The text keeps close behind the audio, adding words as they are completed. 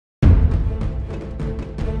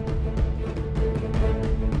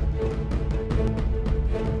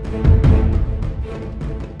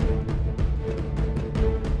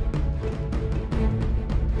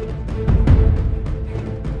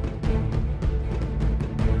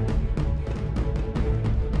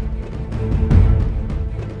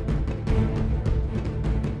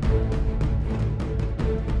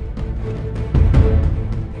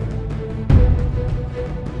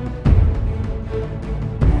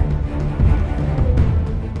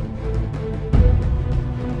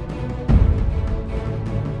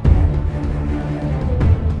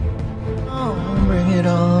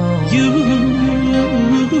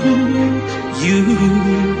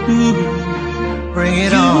Bring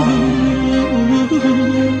it on.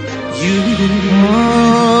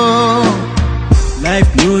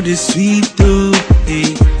 Life know the sweet though,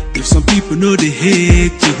 hey. If some people know they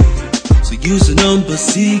hate you, so use the number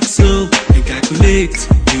 6 and calculate.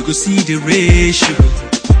 You go see the ratio.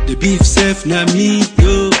 The beef self na me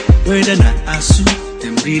yo, whether na asu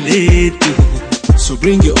them relate to. So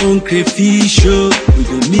bring your own crayfish oh, we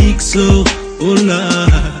go mix oh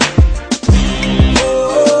Lord.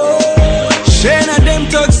 Shana them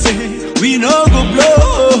talk say we no go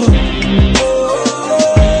blow.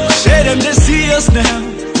 Share them they see us now,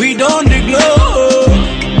 we don't they glow.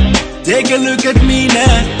 Take a look at me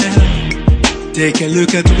now, take a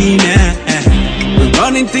look at me now. We're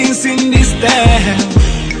running things in this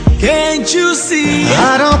town, can't you see?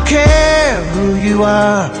 I don't care who you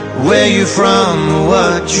are, where you're from,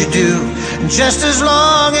 what you do. Just as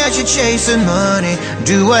long as you're chasing money,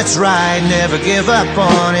 do what's right, never give up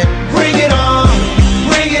on it. Bring it on,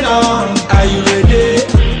 bring it on. Are you ready?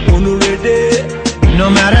 Unu ready? No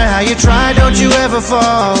matter how you try, don't you ever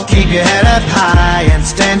fall. Keep your head up high and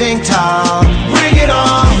standing tall. Bring it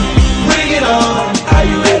on, bring it on. Are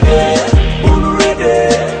you ready? Unu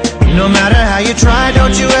ready? No matter how you try,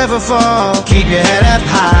 don't you ever fall. Keep your head up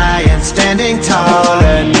high and standing tall.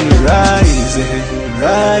 And rising,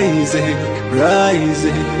 rising,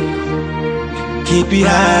 rising. Keep it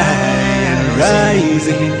high,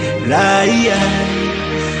 rising, rising.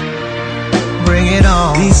 Bring it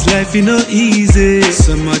on. This life is not easy.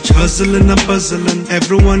 So much hustling and puzzling.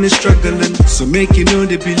 Everyone is struggling. So make you know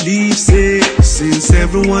they believe say, since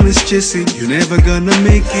everyone is chasing, you're never gonna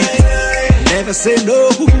make it. Never say no,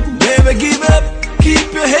 never give up.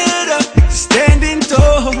 Keep your head up, standing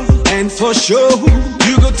tall. And for sure,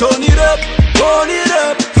 you go turn it up,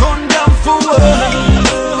 turn down for what?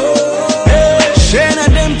 Hey, Shana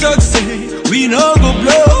them talk say, we no go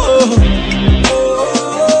blow.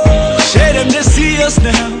 Share them they see us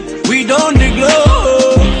now, we don't they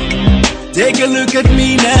glow. Take a look at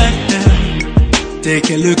me now, take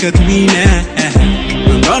a look at me now.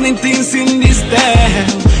 We're running things in this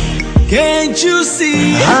town, can't you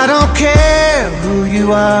see? I don't care who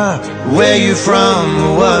you are, where you're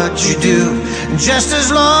from, what you do. Just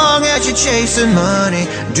as long as you're chasing money,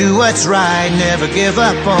 do what's right, never give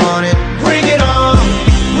up on it. Bring it on,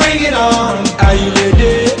 bring it on. Are you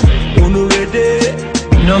ready? Unu ready?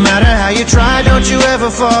 No matter how you try, don't you ever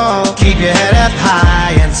fall. Keep your head up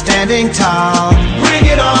high and standing tall. Bring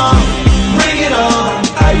it on, bring it on.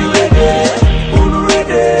 Are you ready? Unu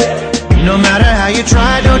ready? No matter how you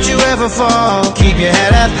try, don't you ever fall. Keep your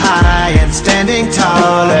head up high and standing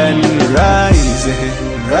tall. And rising,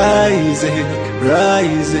 rising,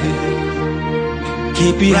 rising.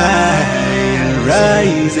 Keep it high,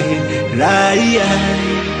 rising,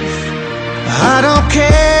 rising. I don't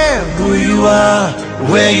care who you are,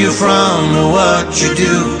 where you're from, or what you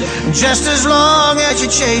do. Just as long as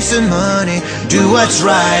you're chasing money, do what's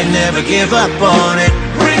right, never give up on it.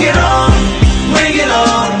 Bring it on, bring it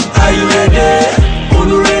on. Are you ready?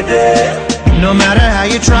 Unu ready? No matter how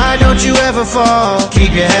you try, don't you ever fall.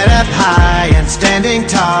 Keep your head up high and standing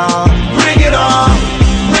tall. Bring it on,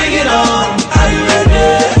 bring it on. Are you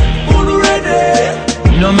ready? Unu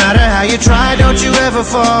ready? No matter how you try, don't you ever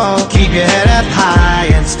fall. Keep your head up high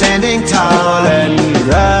and standing tall. And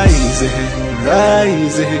rising,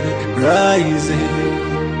 rising, rising.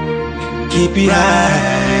 Keep it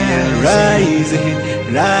high, rising,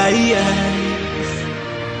 rising.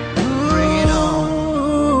 Bring it on.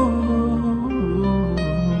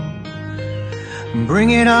 Bring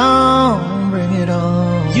it on, bring it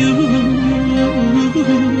on. You.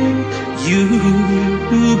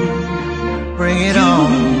 Bring it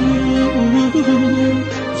on.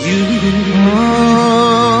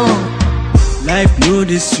 Life know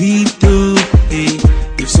the sweet though, hey.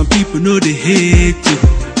 If some people know they hate you,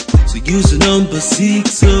 so use the number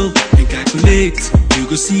 6 and calculate. You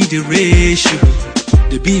go see the ratio.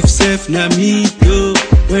 The beef self na me yo,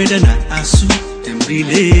 whether na asu them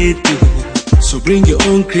relate to. So bring your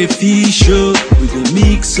own crayfish oh, we go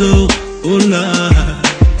mix oh Lord.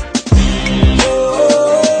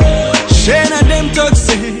 Shana them talk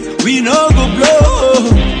say, we no go blow.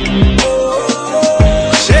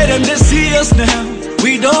 Share them they see us now,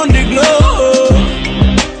 we don't they glow.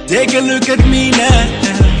 Take a look at me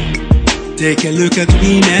now, take a look at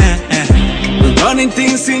me now. We're running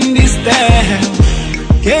things in this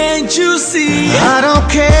town, can't you see? I don't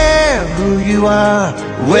care who you are,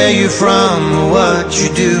 where you're from, what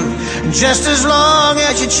you do. Just as long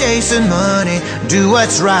as you're chasing money, do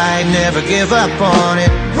what's right, never give up on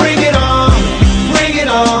it. Bring it on, bring it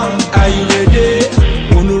on. Are you ready?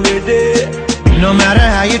 Unu ready? No No matter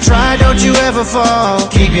how you try, don't you ever fall.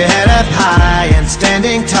 Keep your head up high and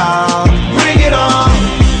standing tall. Bring it on,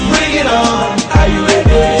 bring it on. Are you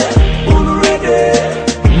ready?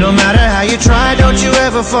 No matter how you try, don't you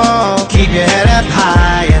ever fall. Keep your head up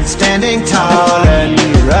high and standing tall. And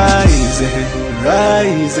rising,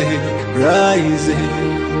 rising, rising.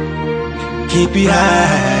 Keep it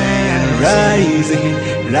high, rising,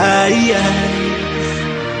 rising.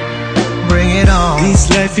 Bring it on. This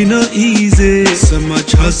life is not easy. So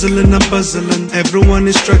much hustling and puzzling. Everyone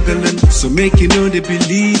is struggling. So make you know they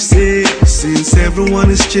believe it. Since everyone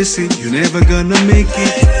is chasing, you're never gonna make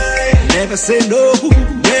it. Never say no,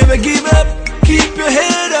 never give up. Keep your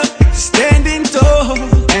head up, standing tall.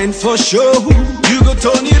 And for sure, you go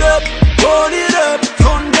turn it up,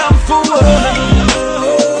 turn down for what?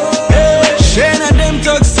 Hey, Shane and them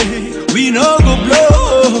talk say, we no go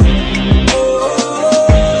blow.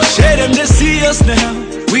 Share them they see us now,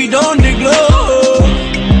 we don't they glow.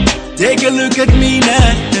 Take a look at me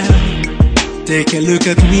now, take a look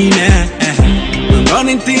at me now. We're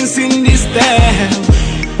running things in this town.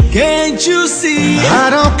 Can't you see? I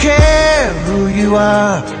don't care who you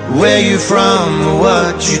are, where you from, or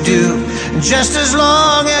what you do. Just as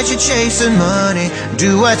long as you're chasing money,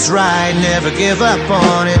 do what's right, never give up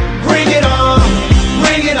on it. Bring it on,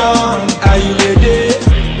 bring it on. Are you ready?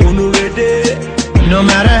 Uno ready? No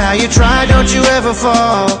matter how you try, don't you ever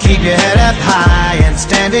fall. Keep your head up high and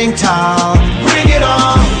standing tall. Bring it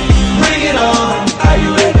on, bring it on. Are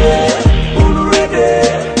you ready? Uno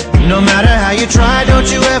ready? No matter how you try, don't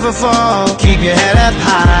you ever fall. Keep your head up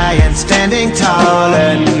high and standing tall.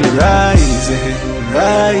 And rising,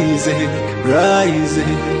 rising,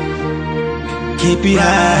 rising. Keep it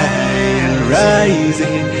high,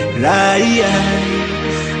 rising, rising.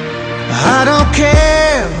 I don't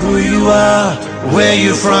care who you are, where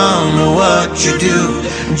you from, or what you do.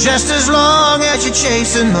 Just as long as you're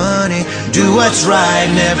chasing money, do what's right,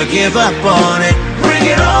 never give up on it. Bring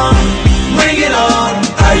it on, bring it on.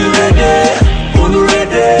 Are you ready? Uno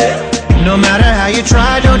ready? No matter how you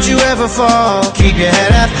try, don't you ever fall. Keep your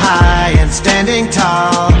head up high and standing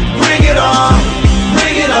tall. Bring it on,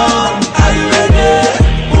 bring it on. Are you ready?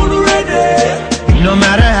 Uno ready? No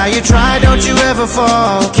matter how you try, don't you ever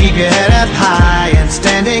fall. Keep your head up high and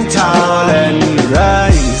standing tall. And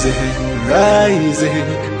rising, rising,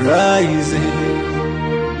 rising.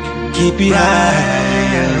 Keep it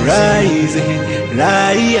high, rising,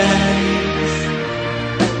 rising.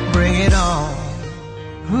 Bring it on.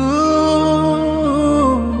 Ooh.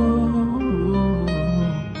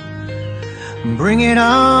 Bring it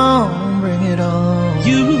on, bring it on.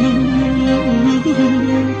 You.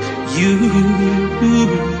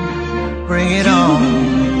 Bring it on.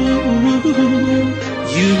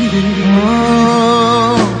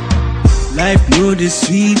 Oh. Life know the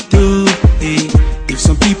sweet though, hey. If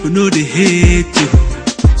some people know the hate too.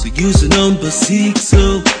 So use the number 6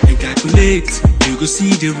 so and calculate. You go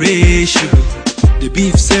see the ratio. The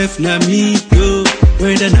beef self na me go.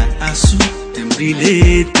 Whether na asu them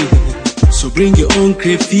relate to. So bring your own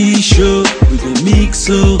crayfish oh. We go mix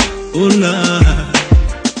oh, oh la.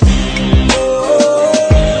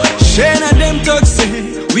 Shane and them talk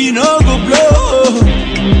say, we no go blow.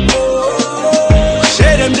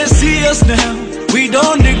 Share them they see us now, we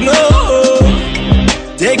don't they glow.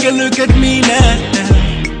 Take a look at me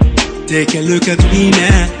now, take a look at me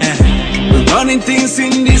now. We're running things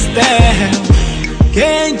in this town.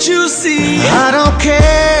 Can't you see? I don't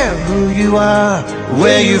care who you are,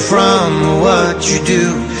 where you from, or what you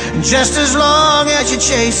do. Just as long as you're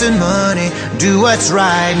chasing money, do what's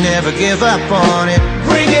right, never give up on it.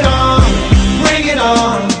 Bring it on, bring it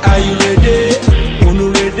on. Are you ready?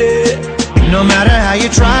 Uno ready? No matter how you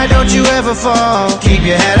try, don't you ever fall. Keep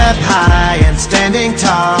your head up high and standing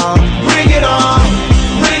tall. Bring it on,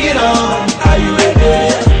 bring it on. Are you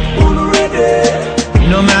ready? Uno ready?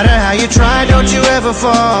 No matter how you try, don't you ever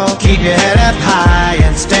fall. Keep your head up high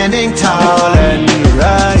and standing tall. And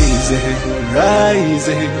rising,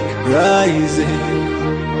 rising, rising.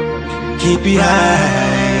 Keep it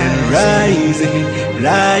high, rising,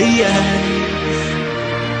 rising.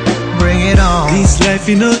 Bring it on. This life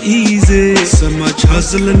is not easy. So much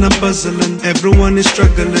hustling and puzzling. Everyone is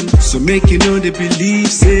struggling. So make you know they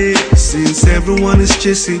believe it. Since everyone is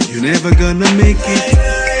chasing, you're never gonna make it.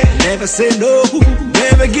 Never say no,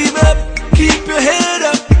 never give up. Keep your head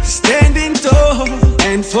up, standing tall.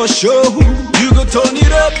 And for sure, you go turn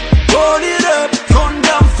it up, turn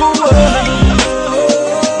down for what?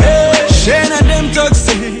 Hey, Shane and them talk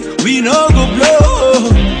say, we no go blow.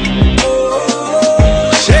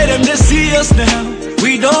 Share them they see us now,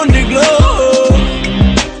 we don't they glow.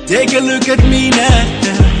 Take a look at me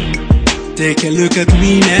now, Take a look at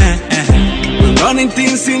me now. We're running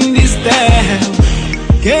things in this town.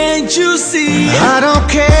 Can't you see? I don't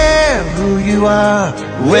care who you are,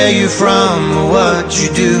 where you're from, or what you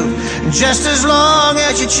do. Just as long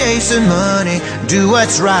as you're chasing money, do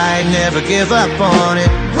what's right, never give up on it.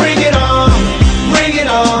 Bring it on, bring it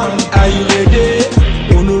on. Are you ready?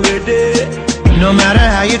 Unu ready? No matter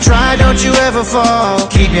how you try, don't you ever fall.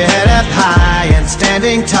 Keep your head up high and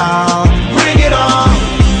standing tall. Bring it on,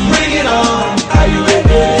 bring it on. Are you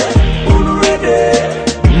ready? Unu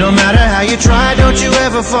ready? No matter how you try, don't you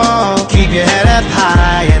ever fall. Keep your head up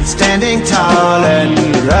high and standing tall. And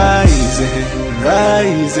rising,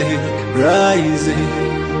 rising, rising.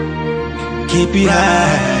 Keep it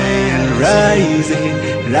high and rising,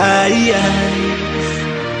 rising.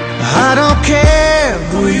 I don't care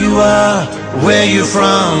who you are, where you're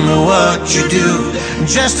from, or what you do.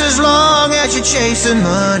 Just as long as you're chasing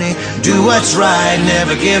money, do what's right,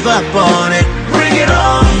 never give up on it. Bring it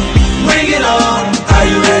on, bring it on. Are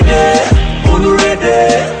you ready? Unu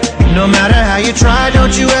ready? No matter how you try,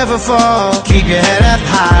 don't you ever fall. Keep your head up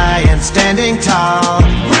high and standing tall.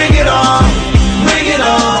 Bring it on, bring it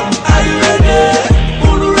on. Are you ready?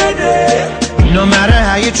 Unu ready? No matter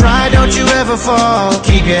how you try, don't you ever fall.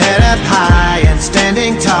 Keep your head up high and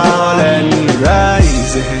standing tall. And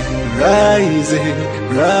rising, rising,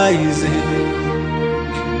 rising.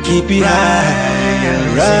 Keep it high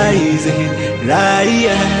and rising,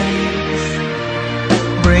 rising.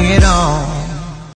 Bring it on.